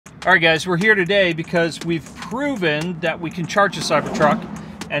All right guys, we're here today because we've proven that we can charge a Cybertruck,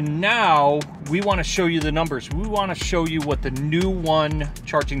 and now we want to show you the numbers. We want to show you what the NxuOne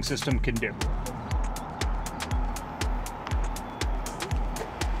charging system can do.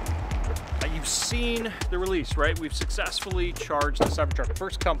 You've seen the release, right? We've successfully charged the Cybertruck.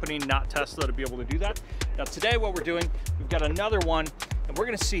 First company, not Tesla, to be able to do that. Now today what we're doing, we've got another one, and we're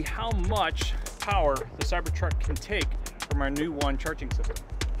going to see how much power the Cybertruck can take from our NxuOne charging system.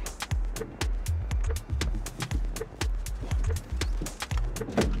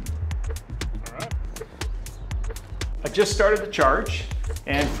 Alright. I just started the charge,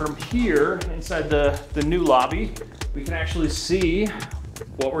 and from here inside the new lobby, we can actually see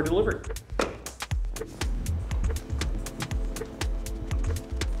what we're delivering.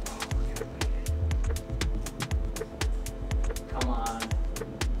 Come on.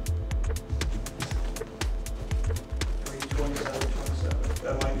 327.27.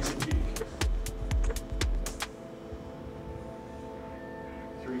 That might be the peak.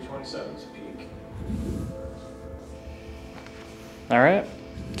 327 is peak. All right,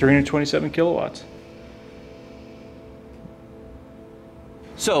 327 kilowatts.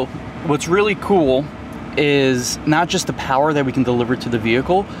 So what's really cool is not just the power that we can deliver to the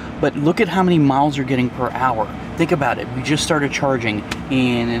vehicle, but look at how many miles you're getting per hour. Think about it. We just started charging,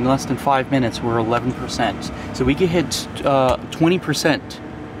 and in less than 5 minutes, we're 11%. So we could hit 20%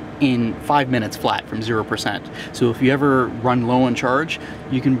 in 5 minutes flat from 0%. So if you ever run low on charge,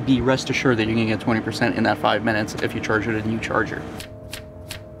 you can be rest assured that you can get 20% in that 5 minutes if you charge it at a new charger.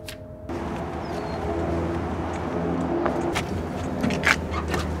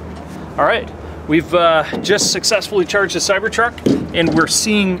 All right, we've just successfully charged the Cybertruck, and we're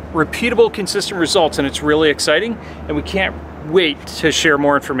seeing repeatable, consistent results, and it's really exciting, and we can't wait to share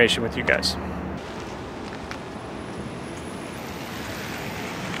more information with you guys.